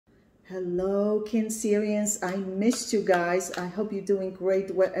Hello, Cancerians. I missed you guys. I hope you're doing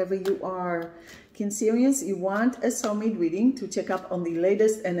great wherever you are. Cancerians, you want a soulmate reading to check up on the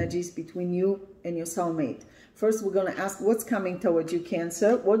latest energies between you and your soulmate. First, we're going to ask what's coming towards you,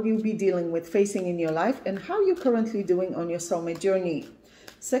 Cancer, what you'll be dealing with, facing in your life, and how you're currently doing on your soulmate journey.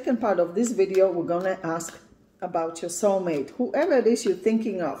 Second part of this video, we're going to ask about your soulmate. Whoever it is you're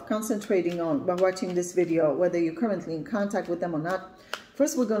thinking of, concentrating on by watching this video, whether you're currently in contact with them or not.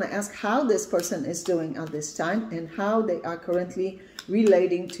 First, we're going to ask how this person is doing at this time and how they are currently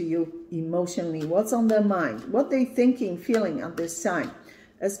relating to you emotionally. What's on their mind? What they're thinking, feeling at this time,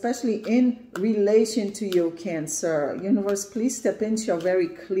 especially in relation to you, Cancer. Universe, please step in, show very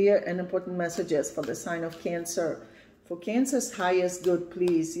clear and important messages for the sign of Cancer. For Cancer's highest good,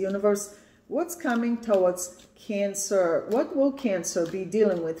 please. Universe, what's coming towards Cancer? What will Cancer be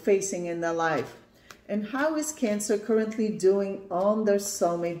dealing with, facing in their life? And how is Cancer currently doing on their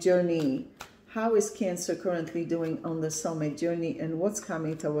soulmate journey? How is Cancer currently doing on the soulmate journey? And what's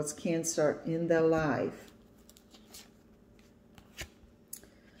coming towards Cancer in their life?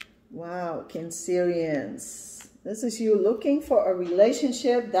 Wow, Cancerians. This is you looking for a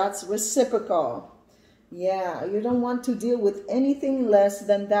relationship that's reciprocal. Yeah, you don't want to deal with anything less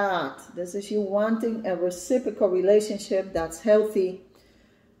than that. This is you wanting a reciprocal relationship that's healthy.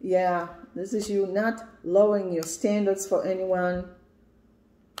 Yeah, this is you not lowering your standards for anyone.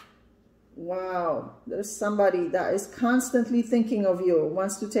 Wow, there's somebody that is constantly thinking of you,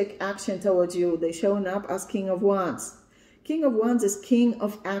 wants to take action towards you. They're showing up as King of Wands. King of Wands is king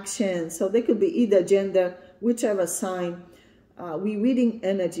of action. So they could be either gender, whichever sign. We're reading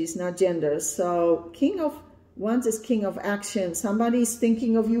energies, not genders. So King of Wands is king of action. Somebody is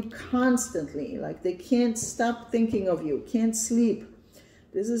thinking of you constantly. Like they can't stop thinking of you, can't sleep.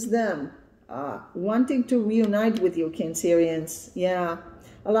 This is them wanting to reunite with you, Cancerians. Yeah,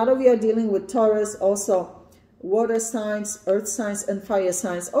 a lot of you are dealing with Taurus, also water signs, earth signs, and fire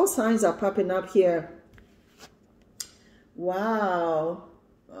signs. All signs are popping up here. Wow.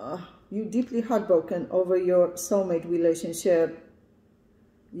 You're deeply heartbroken over your soulmate relationship.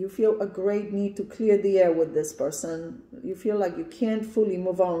 You feel a great need to clear the air with this person. You feel like you can't fully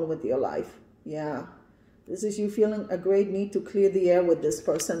move on with your life. Yeah. This is you feeling a great need to clear the air with this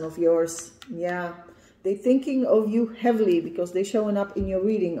person of yours. Yeah. They're thinking of you heavily because they're showing up in your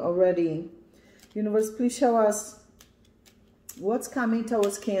reading already. Universe, please show us what's coming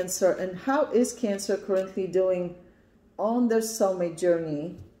towards Cancer and how is Cancer currently doing on their soulmate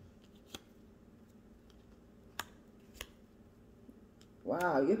journey.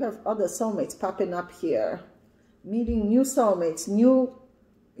 Wow, you have other soulmates popping up here. Meeting new soulmates, new...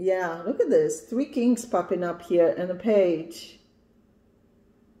 Yeah, look at this. 3 kings popping up here and a page.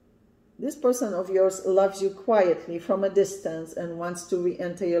 This person of yours loves you quietly from a distance and wants to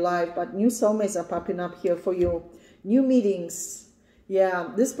re-enter your life. But new soulmates are popping up here for you. New meetings. Yeah,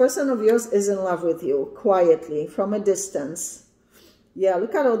 this person of yours is in love with you quietly from a distance. Yeah,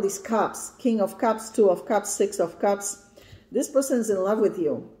 look at all these cups. King of Cups, 2 of Cups, 6 of Cups. This person is in love with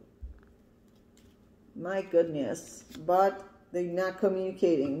you. My goodness. But they're not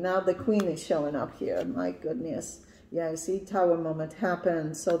communicating. Now the Queen is showing up here. My goodness. Yeah, I see Tower moment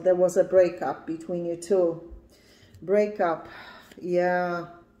happened. So there was a breakup between you two. Breakup. Yeah.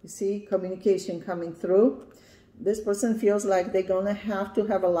 You see communication coming through. This person feels like they're going to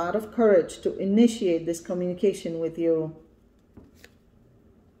have a lot of courage to initiate this communication with you.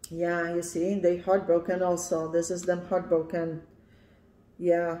 Yeah, you see, they're heartbroken also. This is them heartbroken.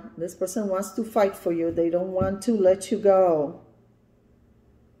 Yeah, this person wants to fight for you. They don't want to let you go.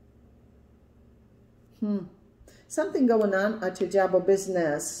 Something going on at your job or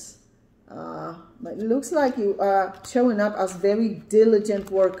business. But it looks like you are showing up as very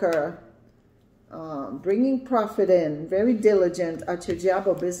diligent worker. Bringing profit in. Very diligent at your job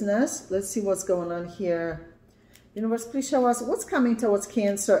or business. Let's see what's going on here. Universe, please show us what's coming towards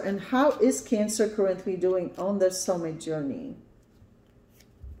Cancer and how is Cancer currently doing on their soulmate journey.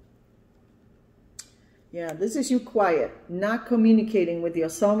 Yeah, this is you quiet, not communicating with your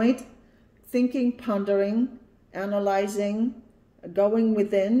soulmate, thinking, pondering, analyzing, going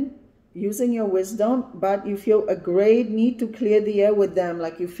within, using your wisdom, but you feel a great need to clear the air with them,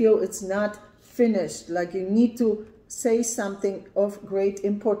 like you feel it's not finished, like you need to say something of great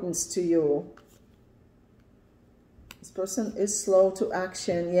importance to you. This person is slow to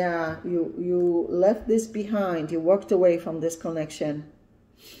action. Yeah, you left this behind. You walked away from this connection.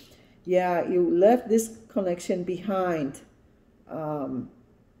 Yeah, you left this connection behind.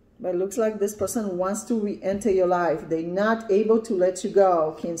 But it looks like this person wants to re-enter your life. They're not able to let you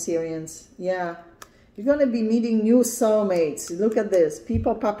go, Cancerians. Yeah, You're going to be meeting new soulmates. Look at this.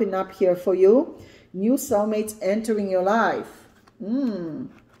 People popping up here for you. New soulmates entering your life.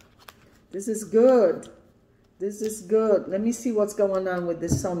 This is good. This is good. Let me see what's going on with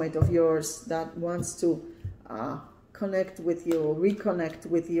this soulmate of yours that wants to connect with you, reconnect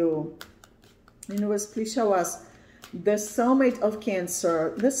with you. Universe, please show us the soulmate of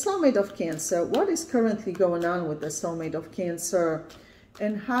Cancer. The soulmate of Cancer. What is currently going on with the soulmate of Cancer?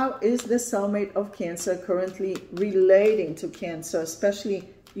 And how is the soulmate of Cancer currently relating to Cancer, especially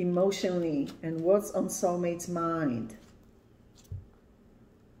emotionally? And what's on soulmate's mind?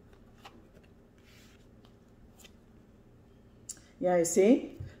 Yeah, you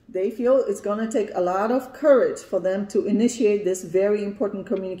see? They feel it's going to take a lot of courage for them to initiate this very important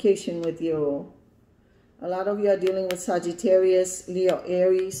communication with you. A lot of you are dealing with Sagittarius, Leo,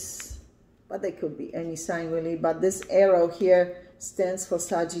 Aries, but they could be any sign really. But this arrow here stands for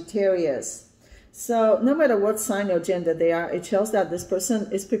Sagittarius. So no matter what sign or gender they are, it shows that this person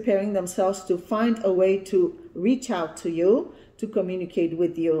is preparing themselves to find a way to reach out to you, to communicate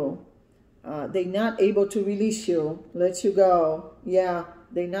with you. They're not able to release you, let you go. Yeah,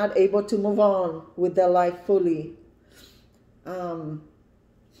 they're not able to move on with their life fully.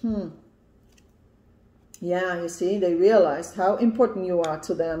 Yeah, you see, they realized how important you are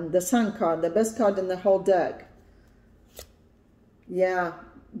to them. The Sun card, the best card in the whole deck. Yeah,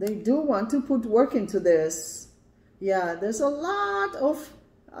 they do want to put work into this. Yeah, there's a lot of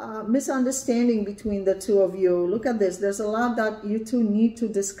misunderstanding between the two of you. Look at this. There's a lot that you two need to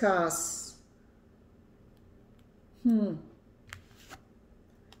discuss.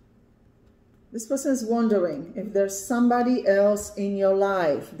 This person is wondering if there's somebody else in your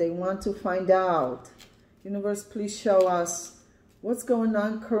life. They want to find out. Universe, please show us what's going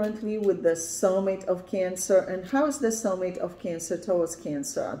on currently with the soulmate of Cancer, and how is the soulmate of Cancer towards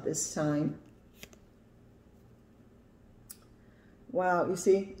Cancer at this time? Wow, you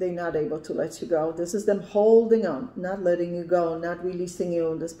see, they're not able to let you go. This is them holding on, not letting you go, not releasing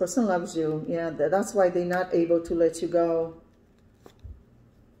you. This person loves you. Yeah, that's why they're not able to let you go.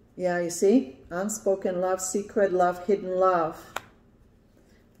 Yeah, you see, unspoken love, secret love, hidden love.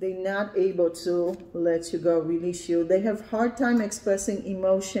 They're not able to let you go, release you. They have a hard time expressing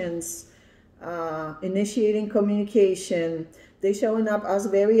emotions, initiating communication. They're showing up as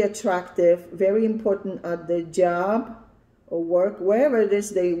very attractive, very important at their job or work, wherever it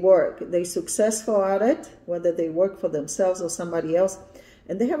is they work. They're successful at it, whether they work for themselves or somebody else.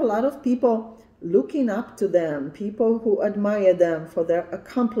 And they have a lot of people looking up to them, people who admire them for their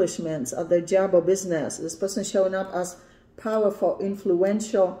accomplishments at their job or business. This person showing up as powerful,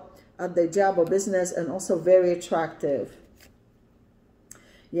 influential at their job or business, and also very attractive.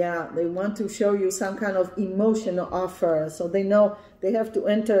 Yeah, they want to show you some kind of emotional offer. So they know they have to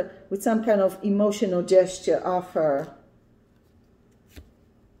enter with some kind of emotional gesture offer.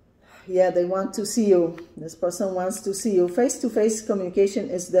 Yeah, they want to see you. This person wants to see you. Face-to-face communication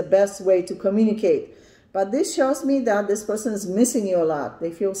is the best way to communicate. But this shows me that this person is missing you a lot.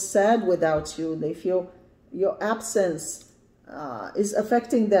 They feel sad without you. They feel your absence is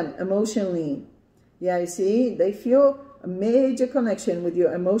affecting them emotionally. Yeah, you see, they feel a major connection with you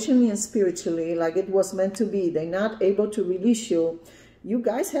emotionally and spiritually, like it was meant to be. They're not able to release you. You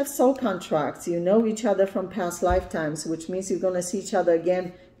guys have soul contracts. You know each other from past lifetimes, which means you're going to see each other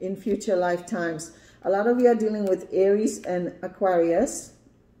again in future lifetimes. A lot of you are dealing with Aries and Aquarius.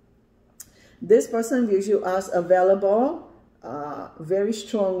 This person views you as available, very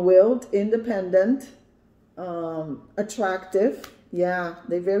strong-willed, independent, attractive. Yeah,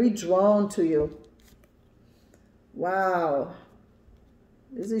 they're very drawn to you. Wow.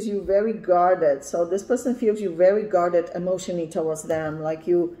 This is you very guarded. So this person feels you very guarded emotionally towards them. Like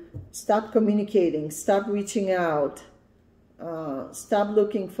you stop communicating, stop reaching out, stop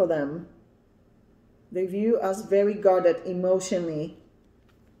looking for them. They view you as very guarded emotionally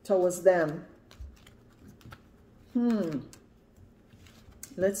towards them.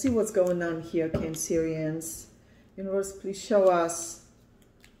 Let's see what's going on here, Cancerians. Universe, please show us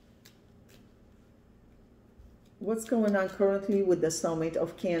what's going on currently with the soulmate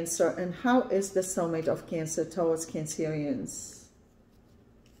of Cancer, and how is the soulmate of Cancer towards Cancerians?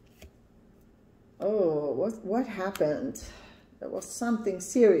 Oh, what happened? There was something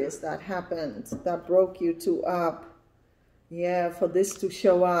serious that happened that broke you two up. Yeah, for this to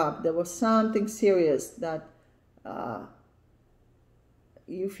show up, there was something serious that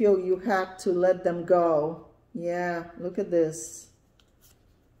you feel you had to let them go. Yeah, look at this.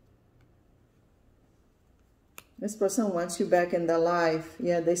 This person wants you back in their life.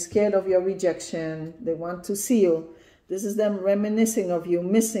 Yeah, they're scared of your rejection. They want to see you. This is them reminiscing of you,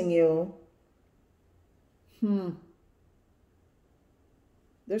 missing you.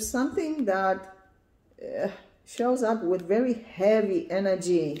 There's something that shows up with very heavy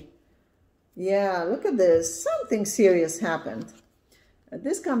energy. Yeah, look at this. Something serious happened.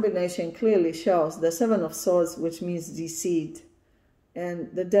 This combination clearly shows the Seven of Swords, which means deceit,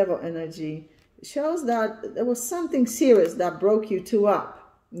 and the Devil energy. It shows that there was something serious that broke you two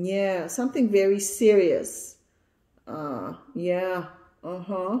up. Yeah, something very serious.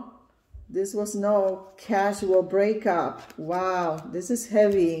 This was no casual breakup. Wow, this is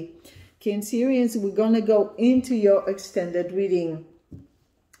heavy. Cancerians, we're going to go into your extended reading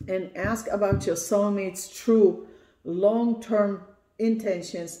and ask about your soulmate's true long-term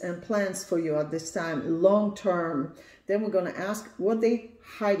intentions and plans for you at this time, long-term. Then we're going to ask what they're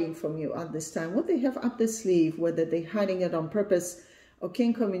hiding from you at this time, what they have up their sleeve, whether they're hiding it on purpose or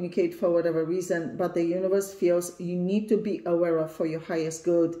can't communicate for whatever reason, but the universe feels you need to be aware of for your highest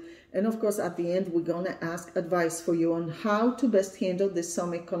good. And of course, at the end, we're going to ask advice for you on how to best handle this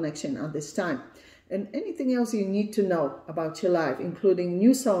soulmate connection at this time. And anything else you need to know about your life, including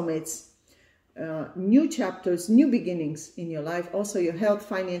new soulmates, new chapters, new beginnings in your life. Also your health,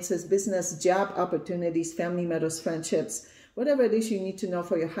 finances, business, job opportunities, family matters, friendships. Whatever it is you need to know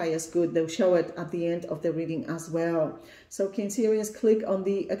for your highest good, they'll show it at the end of the reading as well. So Cancerians, click on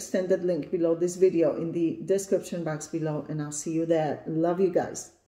the extended link below this video in the description box below, and I'll see you there. Love you guys.